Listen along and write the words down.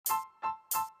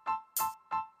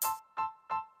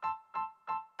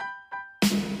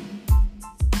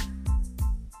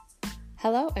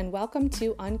Hello and welcome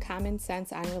to Uncommon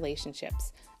Sense on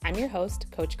Relationships. I'm your host,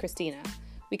 Coach Christina.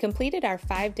 We completed our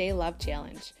 5-day love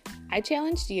challenge. I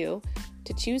challenged you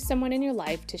to choose someone in your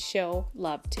life to show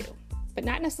love to, but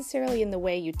not necessarily in the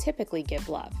way you typically give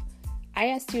love. I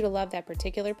asked you to love that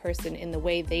particular person in the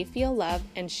way they feel love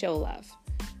and show love.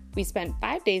 We spent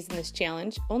 5 days in this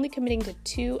challenge, only committing to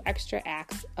 2 extra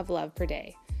acts of love per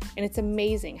day. And it's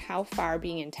amazing how far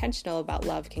being intentional about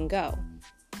love can go.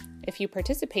 If you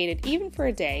participated even for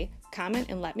a day, comment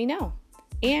and let me know.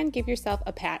 And give yourself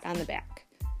a pat on the back.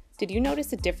 Did you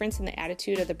notice a difference in the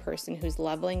attitude of the person whose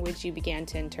love language you began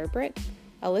to interpret?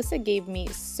 Alyssa gave me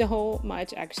so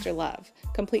much extra love,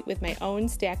 complete with my own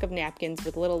stack of napkins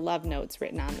with little love notes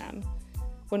written on them.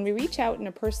 When we reach out in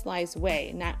a personalized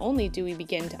way, not only do we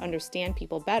begin to understand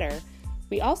people better,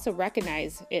 we also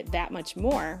recognize it that much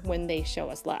more when they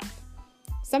show us love.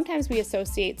 Sometimes we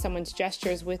associate someone's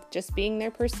gestures with just being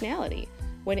their personality,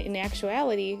 when in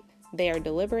actuality, they are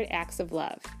deliberate acts of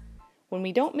love. When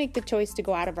we don't make the choice to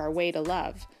go out of our way to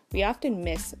love, we often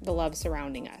miss the love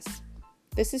surrounding us.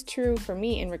 This is true for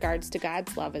me in regards to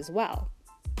God's love as well.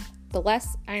 The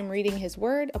less I'm reading His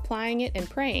Word, applying it, and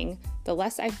praying, the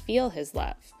less I feel His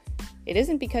love. It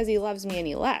isn't because He loves me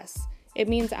any less. It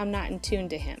means I'm not in tune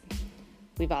to Him.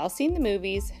 We've all seen the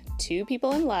movies, 2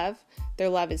 people in love, their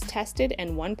love is tested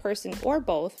and one person or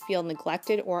both feel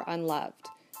neglected or unloved.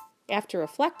 After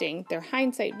reflecting, their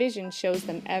hindsight vision shows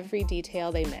them every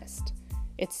detail they missed.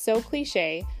 It's so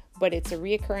cliche, but it's a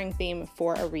reoccurring theme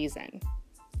for a reason.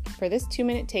 For this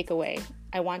 2-minute takeaway,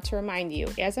 I want to remind you,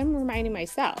 as I'm reminding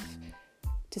myself,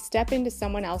 to step into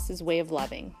someone else's way of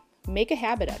loving. Make a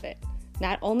habit of it.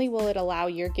 Not only will it allow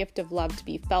your gift of love to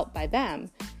be felt by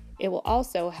them, it will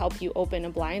also help you open a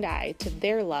blind eye to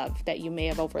their love that you may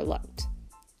have overlooked.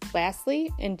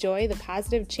 Lastly, enjoy the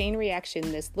positive chain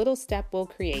reaction this little step will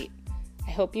create.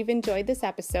 I hope you've enjoyed this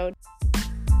episode.